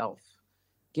yourself.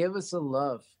 Give us a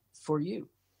love for you.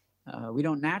 We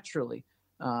don't naturally,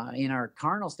 in our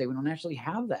carnal state, we don't naturally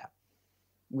have that.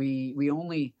 We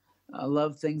only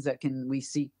love things that we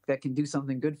seek that can do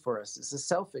something good for us. It's a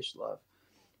selfish love.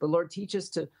 But Lord, teach us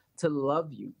to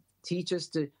love you. Teach us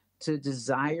to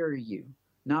desire you,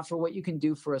 not for what you can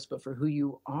do for us, but for who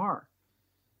you are.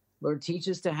 Lord, teach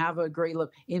us to have a great love.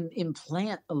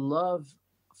 Implant a love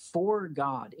for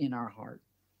God in our heart.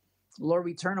 Lord,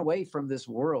 we turn away from this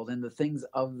world and the things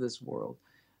of this world.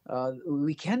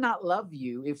 We cannot love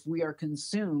you if we are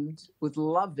consumed with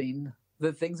loving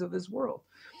the things of this world.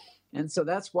 And so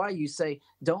that's why you say,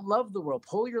 don't love the world.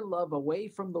 Pull your love away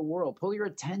from the world. Pull your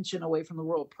attention away from the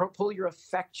world. Pull your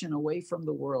affection away from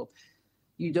the world.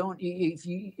 If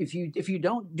you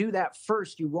don't do that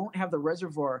first, you won't have the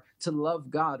reservoir to love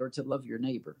God or to love your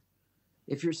neighbor.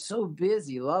 If you're so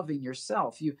busy loving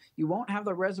yourself, you won't have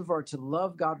the reservoir to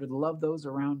love God or to love those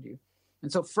around you.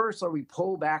 And so first, Lord, we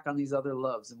pull back on these other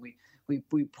loves, and we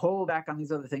pull back on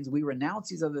these other things. We renounce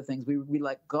these other things. We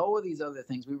let go of these other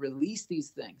things. We release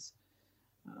these things.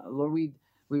 Lord, we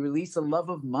release the love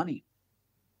of money.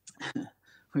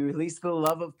 We release the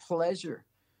love of pleasure.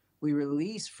 We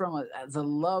release from the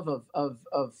love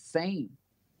of fame.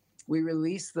 We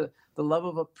release the love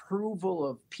of approval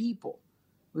of people.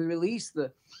 We release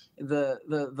the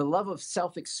love of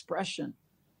self-expression,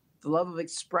 the love of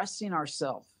expressing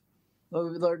ourselves.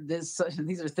 Lord, these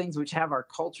are things which have our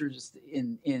culture just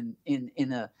in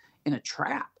a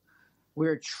trap.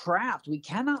 We're trapped. We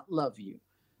cannot love you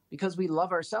because we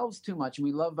love ourselves too much, and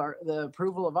we love the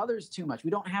approval of others too much. We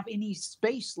don't have any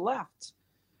space left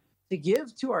to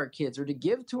give to our kids or to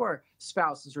give to our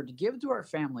spouses or to give to our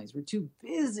families. We're too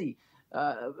busy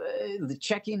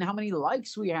checking how many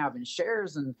likes we have and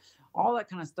shares and all that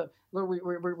kind of stuff. Lord,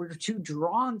 we're too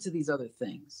drawn to these other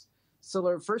things. So,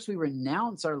 Lord, first we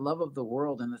renounce our love of the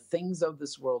world and the things of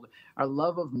this world, our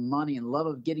love of money and love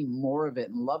of getting more of it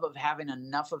and love of having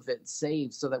enough of it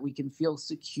saved so that we can feel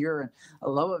secure, and a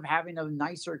love of having a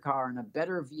nicer car and a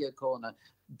better vehicle and a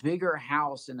bigger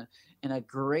house and a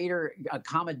greater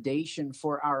accommodation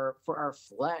for our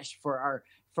flesh, for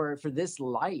this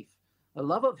life, a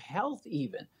love of health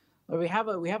even. We have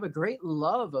a great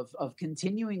love of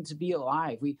continuing to be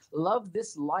alive. We love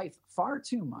this life far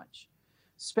too much.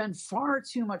 Spend far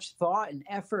too much thought and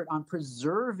effort on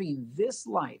preserving this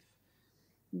life,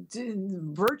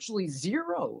 virtually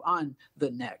zero on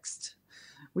the next.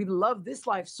 We love this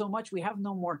life so much we have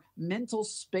no more mental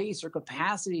space or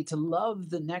capacity to love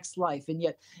the next life. And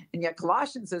yet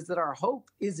Colossians says that our hope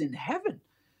is in heaven.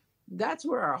 That's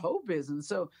where our hope is. And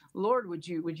so, Lord, would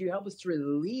you help us to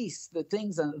release the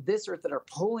things on this earth that are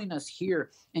pulling us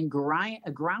here and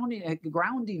grounding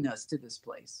us to this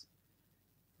place?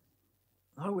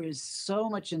 Lord, we're so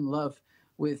much in love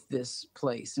with this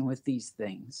place and with these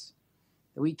things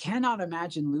that we cannot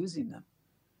imagine losing them.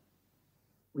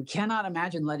 We cannot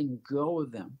imagine letting go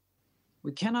of them.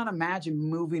 We cannot imagine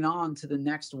moving on to the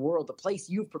next world, the place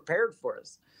you've prepared for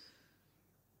us.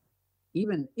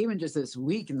 Even just this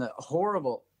week in the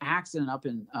horrible accident up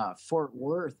in Fort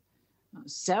Worth,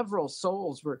 several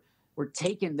souls were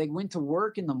taken. They went to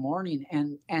work in the morning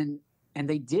and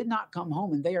they did not come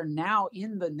home, and they are now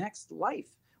in the next life.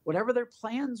 Whatever their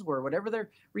plans were, whatever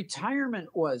their retirement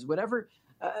was, whatever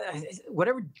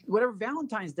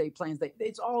Valentine's Day plans,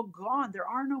 it's all gone. There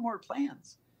are no more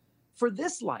plans for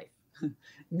this life.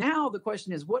 Now the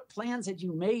question is, what plans had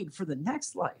you made for the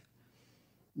next life?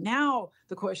 Now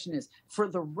the question is, for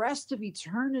the rest of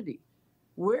eternity,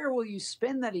 where will you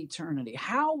spend that eternity?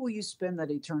 How will you spend that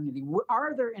eternity?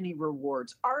 Are there any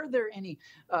rewards? Are there any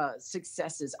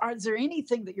successes? Is there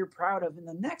anything that you're proud of in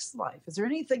the next life? Is there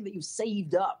anything that you've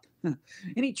saved up?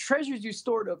 Any treasures you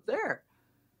stored up there?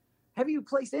 Have you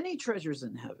placed any treasures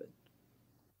in heaven?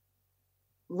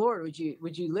 Lord, would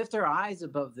you lift our eyes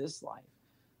above this life?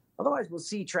 Otherwise, we'll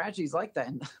see tragedies like that.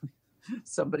 And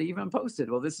somebody even posted,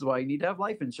 well, this is why you need to have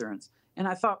life insurance. And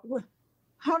I thought,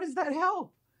 how does that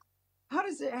help? How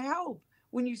does it help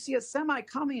when you see a semi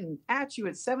coming at you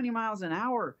at 70 miles an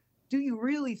hour? Do you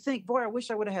really think, boy, I wish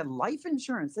I would have had life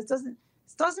insurance? It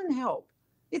doesn't help.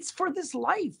 It's for this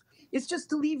life. It's just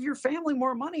to leave your family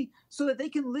more money so that they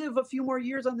can live a few more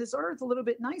years on this earth a little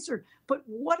bit nicer. But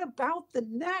what about the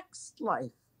next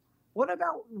life? What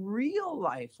about real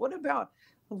life? What about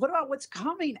what's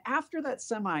coming after that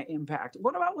semi impact?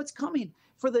 What about what's coming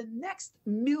for the next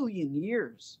million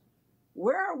years?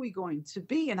 Where are we going to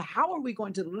be, and how are we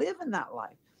going to live in that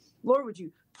life? Lord, would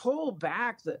you pull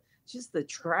back the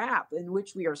trap in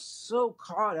which we are so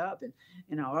caught up in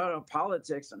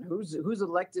politics and who's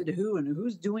elected who and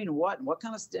who's doing what and what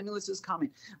kind of stimulus is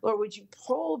coming. Lord, would you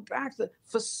pull back the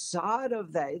facade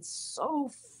of that? It's so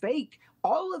fake.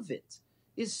 All of it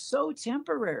is so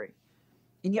temporary,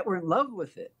 and yet we're in love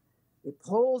with it. It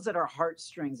pulls at our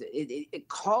heartstrings. It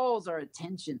calls our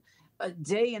attention. A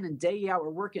day in and day out, we're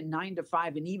working 9 to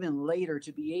 5 and even later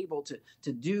to be able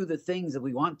to do the things that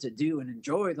we want to do and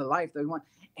enjoy the life that we want.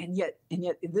 And yet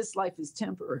this life is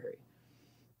temporary.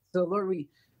 So Lord,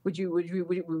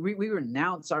 we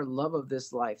renounce our love of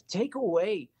this life. Take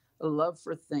away a love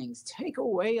for things. Take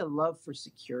away a love for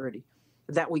security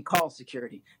that we call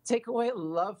security. Take away a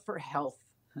love for health,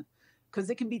 because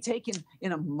it can be taken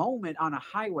in a moment on a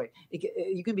highway.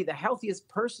 You can be the healthiest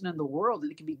person in the world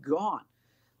and it can be gone.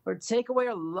 Or take away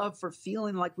our love for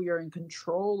feeling like we are in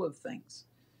control of things.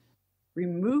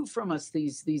 Remove from us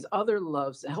these other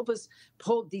loves. Help us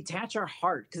detach our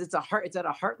heart, because it's at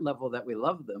a heart level that we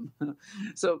love them.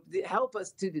 So help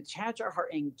us to detach our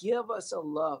heart and give us a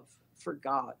love for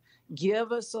God.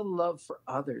 Give us a love for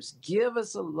others. Give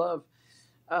us a love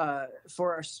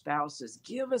for our spouses.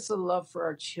 Give us a love for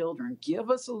our children. Give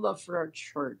us a love for our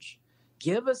church.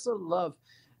 Give us a love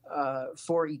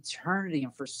for eternity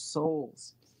and for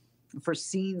souls. For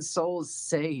seeing souls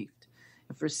saved,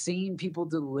 and for seeing people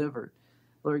delivered.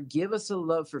 Lord, give us a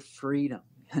love for freedom.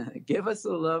 Give us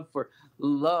a love for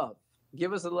love.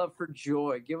 Give us a love for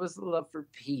joy. Give us a love for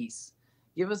peace.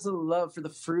 Give us a love for the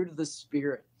fruit of the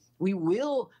Spirit. We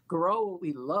will grow what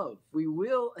we love. We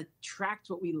will attract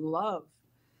what we love.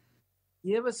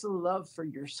 Give us a love for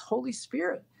your Holy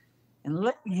Spirit. And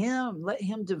let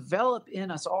him develop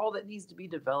in us all that needs to be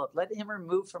developed. Let him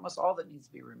remove from us all that needs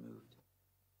to be removed.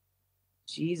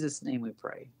 In Jesus' name we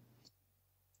pray.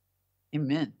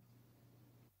 Amen.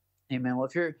 Amen. Well,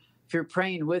 if you're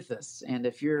praying with us, and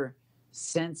if you're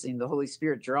sensing the Holy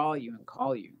Spirit draw you and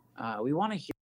call you, we want to hear